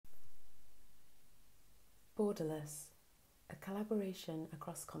Borderless, a collaboration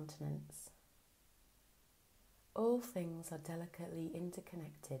across continents. All things are delicately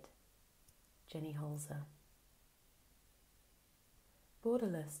interconnected. Jenny Holzer.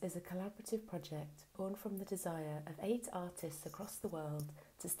 Borderless is a collaborative project born from the desire of 8 artists across the world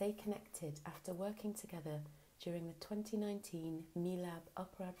to stay connected after working together during the 2019 MeLab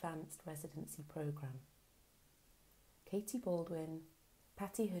Upper Advanced Residency Programme. Katie Baldwin,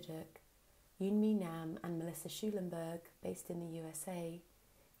 Patty Huddock, Yoonmi Nam and Melissa Schulenberg, based in the USA,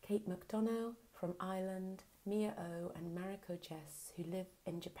 Kate McDonough from Ireland, Mia O and Mariko Jess, who live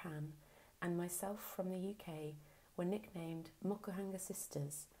in Japan, and myself from the UK, were nicknamed Mokuhanga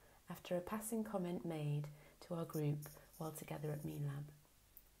Sisters after a passing comment made to our group while together at MeLab.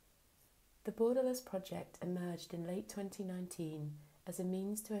 The Borderless project emerged in late 2019 as a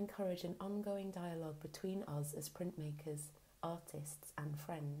means to encourage an ongoing dialogue between us as printmakers, artists and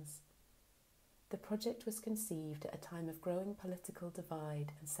friends. The project was conceived at a time of growing political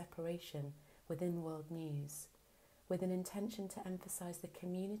divide and separation within world news, with an intention to emphasise the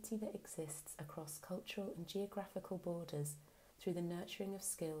community that exists across cultural and geographical borders through the nurturing of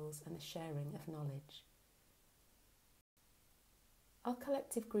skills and the sharing of knowledge. Our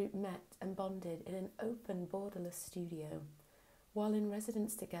collective group met and bonded in an open borderless studio. While in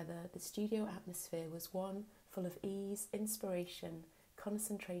residence together, the studio atmosphere was one full of ease, inspiration,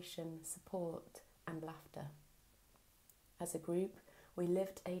 concentration, support and laughter. As a group, we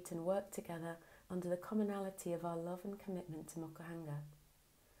lived, ate and worked together under the commonality of our love and commitment to Mokuhanga.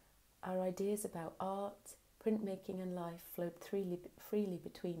 Our ideas about art, printmaking and life flowed freely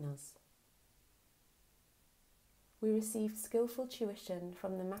between us. We received skillful tuition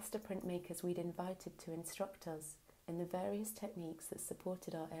from the master printmakers we'd invited to instruct us in the various techniques that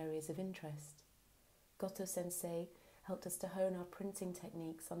supported our areas of interest. Goto Sensei helped us to hone our printing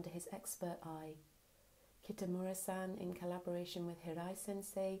techniques under his expert eye. Kitamura-san, in collaboration with Hirai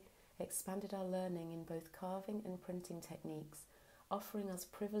Sensei, expanded our learning in both carving and printing techniques, offering us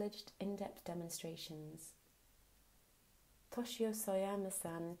privileged, in-depth demonstrations. Toshio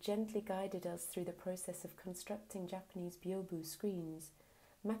Soyama-san gently guided us through the process of constructing Japanese byobu screens,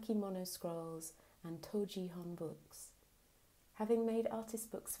 makimono scrolls, and toji-hon books. Having made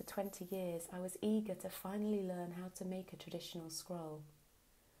artist books for 20 years, I was eager to finally learn how to make a traditional scroll.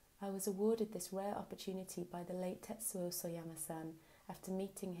 I was awarded this rare opportunity by the late Tetsuo Soyama-san after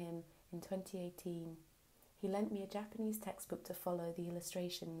meeting him in 2018. He lent me a Japanese textbook to follow the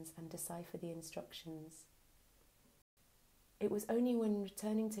illustrations and decipher the instructions. It was only when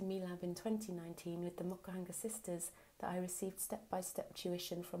returning to MeLab in 2019 with the Mokuhanga Sisters that I received step-by-step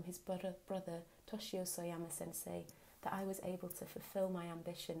tuition from his brother Toshio Soyama Sensei that I was able to fulfill my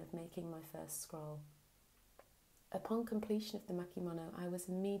ambition of making my first scroll. Upon completion of the makimono, I was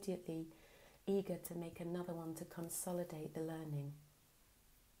immediately eager to make another one to consolidate the learning.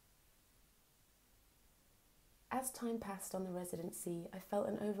 As time passed on the residency, I felt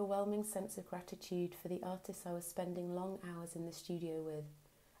an overwhelming sense of gratitude for the artists I was spending long hours in the studio with,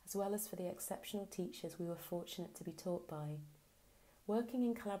 as well as for the exceptional teachers we were fortunate to be taught by. Working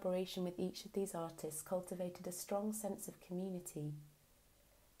in collaboration with each of these artists cultivated a strong sense of community.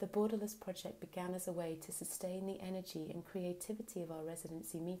 The Borderless project began as a way to sustain the energy and creativity of our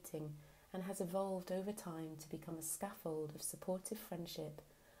residency meeting and has evolved over time to become a scaffold of supportive friendship,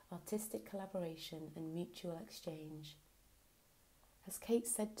 artistic collaboration and mutual exchange. As Kate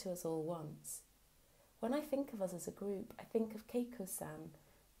said to us all once, "When I think of us as a group, I think of Keiko-san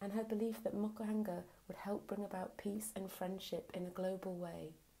and her belief that Mokuhanga would help bring about peace and friendship in a global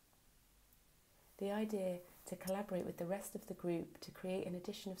way." The idea to collaborate with the rest of the group to create an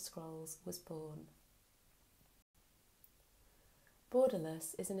edition of scrolls was born.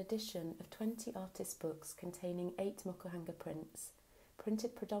 Borderless is an edition of 20 artist books containing 8 Mokuhanga prints,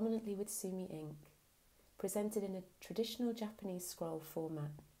 printed predominantly with sumi ink, presented in a traditional Japanese scroll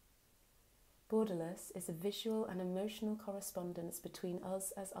format. Borderless is a visual and emotional correspondence between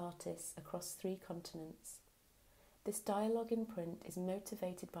us as artists across 3 continents. This dialogue in print is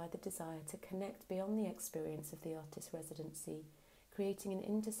motivated by the desire to connect beyond the experience of the artist residency, creating an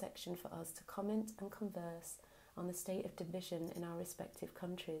intersection for us to comment and converse on the state of division in our respective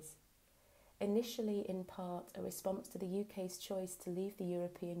countries. Initially, in part, a response to the UK's choice to leave the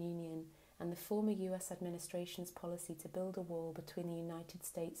European Union and the former US administration's policy to build a wall between the United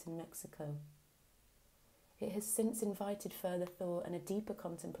States and Mexico. It has since invited further thought and a deeper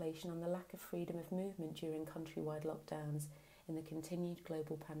contemplation on the lack of freedom of movement during countrywide lockdowns in the continued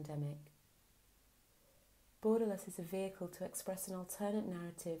global pandemic. Borderless is a vehicle to express an alternate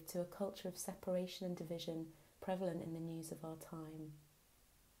narrative to a culture of separation and division prevalent in the news of our time.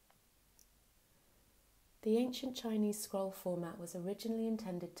 The ancient Chinese scroll format was originally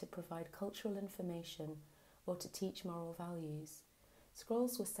intended to provide cultural information or to teach moral values.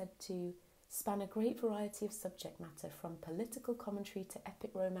 Scrolls were said to span a great variety of subject matter, from political commentary to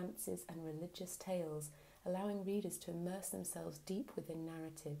epic romances and religious tales, allowing readers to immerse themselves deep within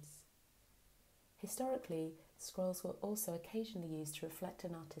narratives. Historically, scrolls were also occasionally used to reflect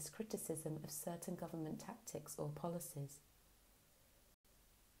an artist's criticism of certain government tactics or policies.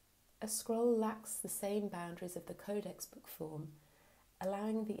 A scroll lacks the same boundaries of the codex book form,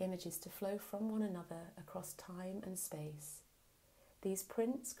 allowing the images to flow from one another across time and space. These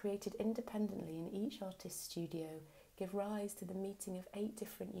prints, created independently in each artist's studio, give rise to the meeting of 8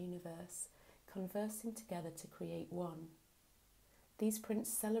 different universes, conversing together to create one. These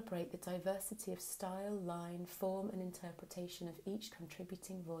prints celebrate the diversity of style, line, form and interpretation of each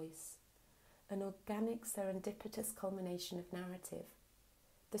contributing voice, an organic, serendipitous culmination of narrative.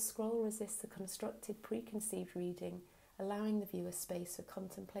 The scroll resists a constructed, preconceived reading, allowing the viewer space for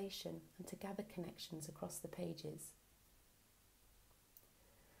contemplation and to gather connections across the pages.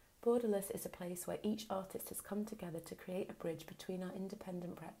 Borderless is a place where each artist has come together to create a bridge between our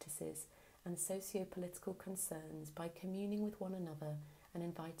independent practices and socio-political concerns by communing with one another and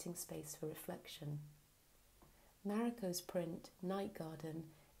inviting space for reflection. Mareko's print, Night Garden,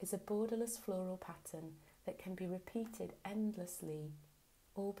 is a borderless floral pattern that can be repeated endlessly,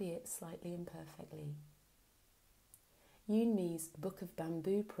 albeit slightly imperfectly. Yunmi's Book of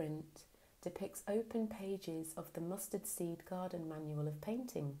Bamboo print depicts open pages of the Mustard Seed Garden Manual of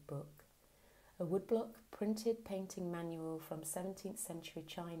Painting book, a woodblock printed painting manual from 17th century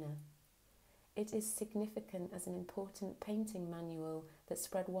China. It is significant as an important painting manual that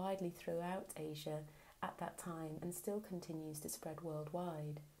spread widely throughout Asia at that time and still continues to spread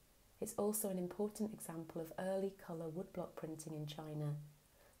worldwide. It's also an important example of early colour woodblock printing in China.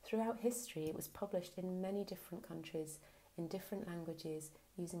 Throughout history, it was published in many different countries in different languages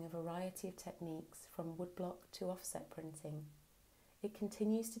using a variety of techniques from woodblock to offset printing. It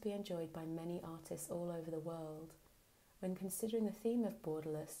continues to be enjoyed by many artists all over the world. When considering the theme of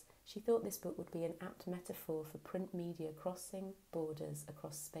Borderless, she thought this book would be an apt metaphor for print media crossing borders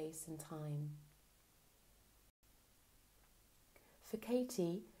across space and time. For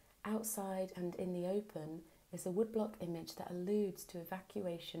Katie, Outside and in the Open is a woodblock image that alludes to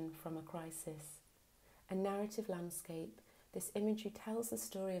evacuation from a crisis. A narrative landscape, this imagery tells the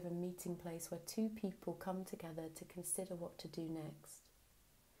story of a meeting place where 2 people come together to consider what to do next.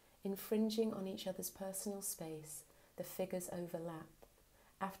 Infringing on each other's personal space, the figures overlap.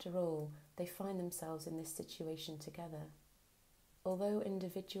 After all, they find themselves in this situation together. Although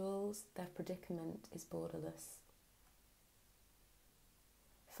individuals, their predicament is borderless.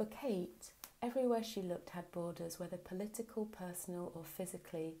 For Kate, everywhere she looked had borders, whether political, personal or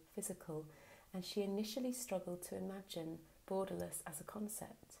physical, and she initially struggled to imagine borderless as a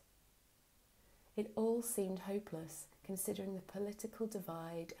concept. It all seemed hopeless, considering the political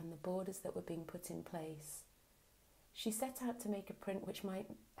divide and the borders that were being put in place. She set out to make a print which might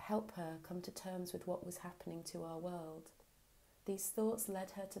help her come to terms with what was happening to our world. These thoughts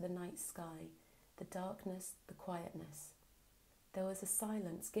led her to the night sky, the darkness, the quietness. There was a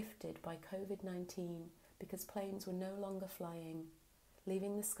silence gifted by COVID-19 because planes were no longer flying,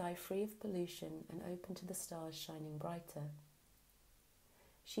 leaving the sky free of pollution and open to the stars shining brighter.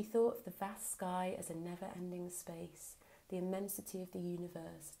 She thought of the vast sky as a never-ending space, the immensity of the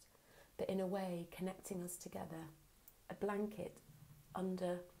universe, but in a way connecting us together, a blanket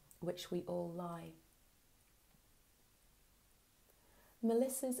under which we all lie.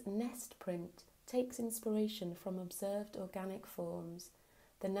 Melissa's Nest print takes inspiration from observed organic forms,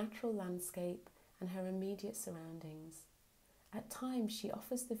 the natural landscape and her immediate surroundings. At times she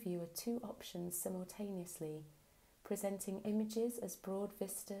offers the viewer 2 options simultaneously, presenting images as broad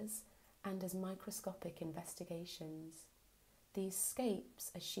vistas and as microscopic investigations. These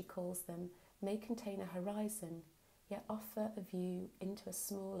scapes, as she calls them, may contain a horizon, yet offer a view into a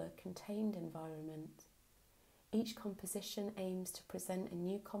smaller, contained environment. Each composition aims to present a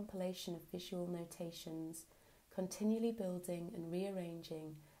new compilation of visual notations, continually building and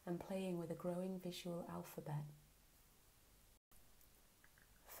rearranging and playing with a growing visual alphabet.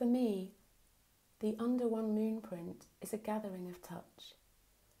 For me, the Under One Moon print is a gathering of touch.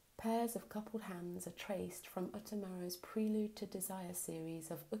 Pairs of coupled hands are traced from Utamaro's Prelude to Desire series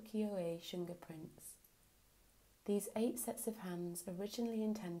of ukiyo-e shunga prints. These 8 sets of hands, originally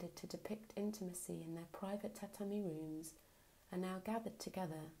intended to depict intimacy in their private tatami rooms, are now gathered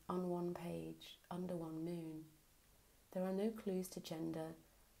together on one page, under one moon. There are no clues to gender,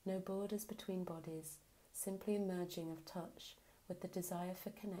 no borders between bodies, simply a merging of touch with the desire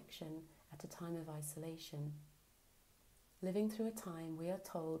for connection at a time of isolation. Living through a time we are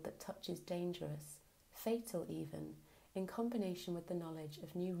told that touch is dangerous, fatal even, in combination with the knowledge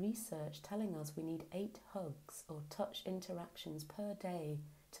of new research telling us we need 8 hugs or touch interactions per day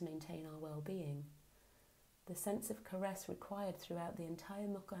to maintain our well-being. The sense of caress required throughout the entire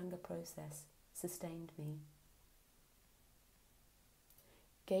mokuhanga process sustained me.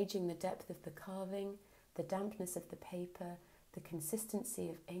 Gauging the depth of the carving, the dampness of the paper, the consistency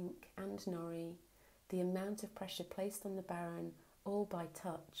of ink and nori, the amount of pressure placed on the baron, all by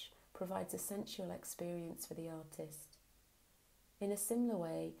touch, provides a sensual experience for the artist. In a similar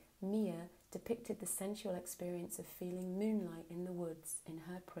way, Mia depicted the sensual experience of feeling moonlight in the woods in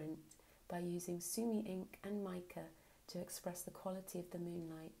her print by using sumi ink and mica to express the quality of the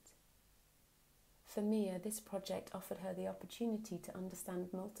moonlight. For Mia, this project offered her the opportunity to understand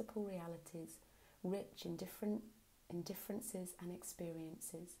multiple realities, rich in differences and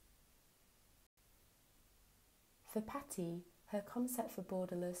experiences. For Patty, her concept for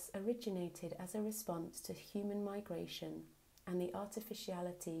Borderless originated as a response to human migration and the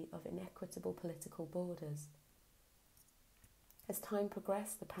artificiality of inequitable political borders. As time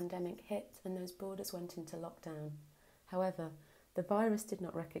progressed, the pandemic hit and those borders went into lockdown. However, the virus did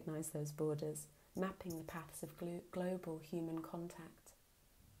not recognise those borders, mapping the paths of global human contact.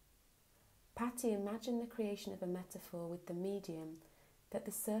 Patty imagined the creation of a metaphor with the medium, that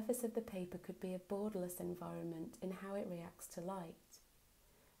the surface of the paper could be a borderless environment in how it reacts to light.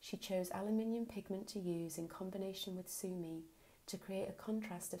 She chose aluminium pigment to use in combination with sumi to create a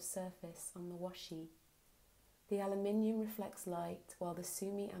contrast of surface on the washi. The aluminium reflects light while the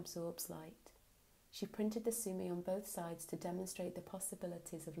sumi absorbs light. She printed the sumi on both sides to demonstrate the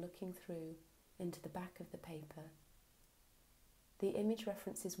possibilities of looking through into the back of the paper. The image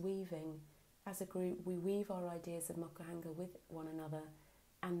references weaving. As a group, we weave our ideas of mokuhanga with one another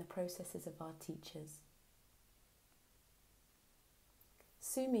and the processes of our teachers.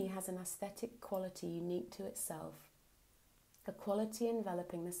 Sumi has an aesthetic quality unique to itself, a quality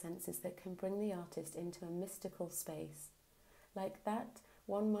enveloping the senses that can bring the artist into a mystical space, like that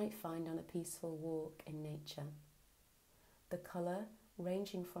one might find on a peaceful walk in nature. The colour,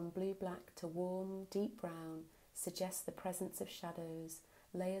 ranging from blue-black to warm, deep brown, suggests the presence of shadows,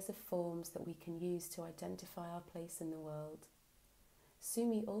 layers of forms that we can use to identify our place in the world.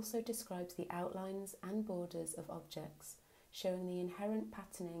 Sumi also describes the outlines and borders of objects, showing the inherent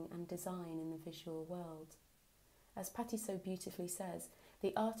patterning and design in the visual world. As Patty so beautifully says,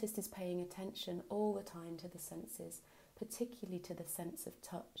 the artist is paying attention all the time to the senses, particularly to the sense of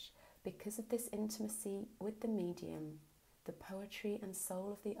touch. Because of this intimacy with the medium, the poetry and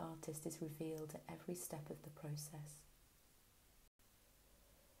soul of the artist is revealed at every step of the process.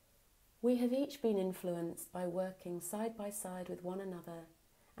 We have each been influenced by working side by side with one another,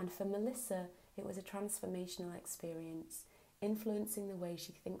 and for Melissa, it was a transformational experience, influencing the way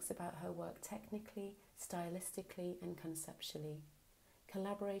she thinks about her work technically, stylistically, and conceptually.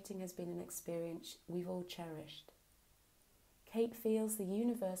 Collaborating has been an experience we've all cherished. Kate feels the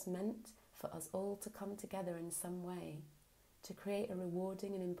universe meant for us all to come together in some way, to create a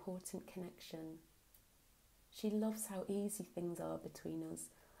rewarding and important connection. She loves how easy things are between us,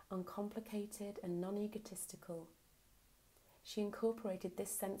 uncomplicated and non-egotistical. She incorporated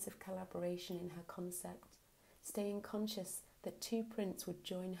this sense of collaboration in her concept, staying conscious that 2 prints would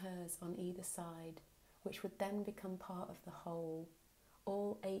join hers on either side, which would then become part of the whole,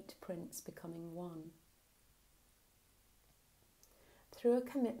 all 8 prints becoming one. Through a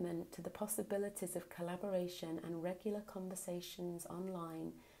commitment to the possibilities of collaboration and regular conversations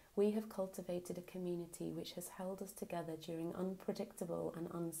online, we have cultivated a community which has held us together during unpredictable and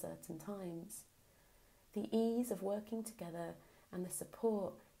uncertain times. The ease of working together and the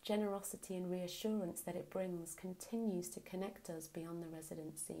support, generosity and reassurance that it brings continues to connect us beyond the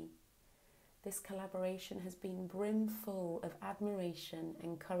residency. This collaboration has been brimful of admiration,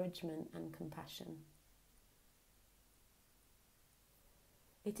 encouragement and compassion.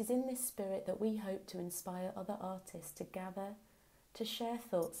 It is in this spirit that we hope to inspire other artists to gather, to share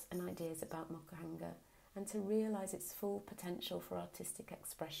thoughts and ideas about mokuhanga, and to realise its full potential for artistic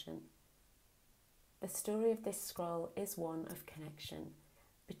expression. The story of this scroll is one of connection,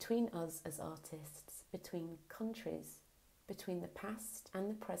 between us as artists, between countries, between the past and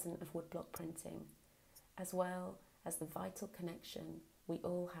the present of woodblock printing, as well as the vital connection we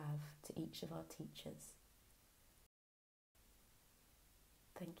all have to each of our teachers.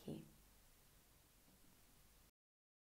 Thank you.